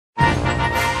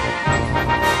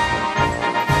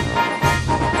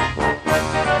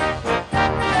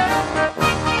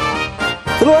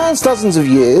For the last dozens of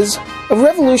years, a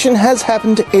revolution has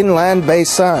happened in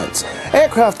land-based science.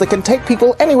 Aircraft that can take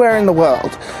people anywhere in the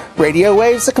world, radio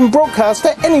waves that can broadcast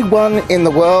to anyone in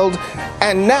the world,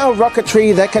 and now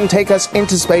rocketry that can take us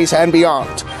into space and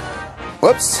beyond.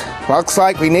 Whoops, looks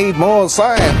like we need more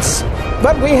science.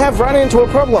 But we have run into a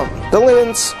problem, the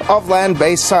limits of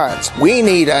land-based science. We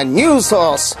need a new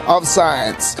source of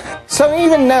science. So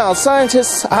even now,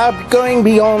 scientists are going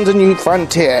beyond a new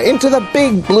frontier, into the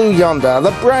big blue yonder,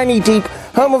 the briny deep,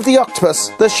 home of the octopus,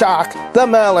 the shark, the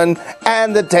merlin,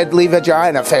 and the deadly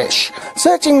vagina fish,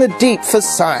 searching the deep for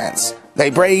science. They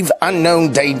brave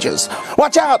unknown dangers.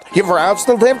 Watch out! You've roused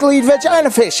the deadly vagina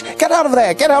fish! Get out of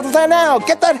there! Get out of there now!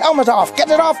 Get that helmet off! Get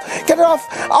it off! Get it off!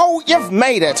 Oh, you've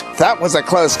made it! That was a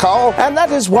close call, and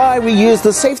that is why we use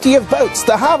the safety of boats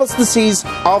to harvest the seas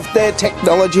of their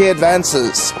technology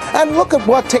advances. And look at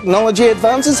what technology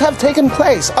advances have taken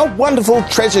place. A wonderful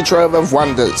treasure trove of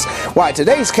wonders. Why,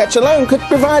 today's catch alone could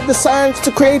provide the science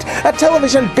to create a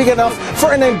television big enough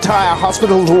for an entire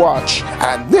hospital to watch.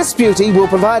 And this beauty will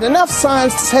provide enough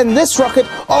science to send this rocket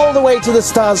all the way to the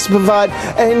stars to provide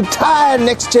an entire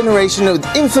next generation of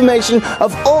information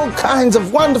of all kinds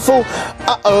of wonderful...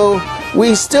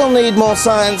 we still need more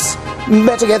science.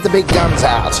 Better get the big guns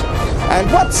out.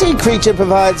 And what sea creature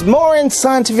provides more in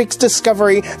scientific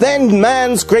discovery than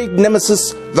man's great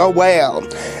nemesis, the whale?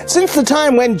 Since the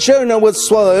time when Jonah was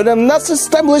swallowed and thus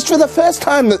established for the first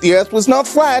time that the earth was not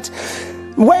flat,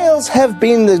 whales have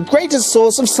been the greatest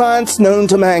source of science known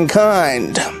to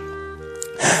mankind.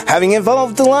 Having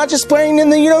evolved the largest brain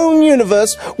in the known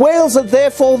universe, whales are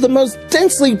therefore the most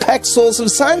densely packed source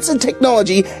of science and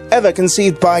technology ever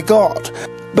conceived by God.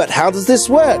 But how does this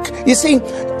work? You see,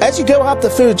 as you go up the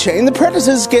food chain, the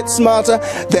predators get smarter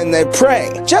than their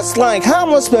prey. Just like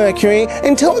harmless mercury,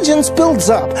 intelligence builds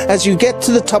up as you get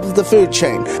to the top of the food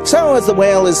chain. So as the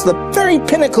whale is the very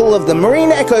pinnacle of the marine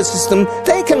ecosystem,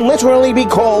 they can literally be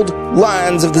called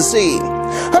lions of the sea.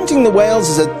 Hunting the whales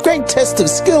is a great test of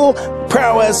skill,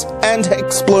 prowess, and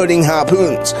exploding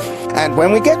harpoons. And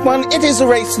when we get one, it is a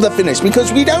race to the finish,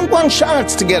 because we don't want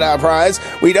sharks to get our prize.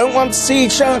 We don't want to see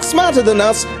sharks smarter than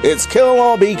us. It's kill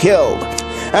or be killed.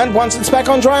 And once it's back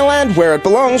on dry land, where it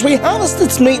belongs, we harvest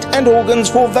its meat and organs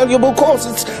for valuable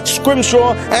corsets,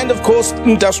 scrimshaw, and of course,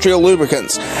 industrial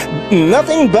lubricants.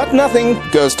 Nothing but nothing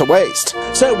goes to waste.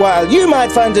 So while you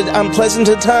might find it unpleasant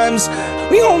at times,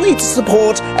 we all need to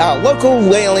support our local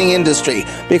whaling industry,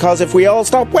 because if we all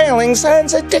stop whaling,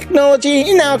 science and technology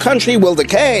in our country will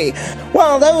decay,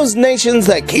 while those nations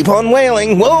that keep on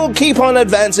whaling will keep on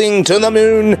advancing to the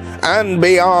moon and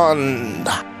beyond.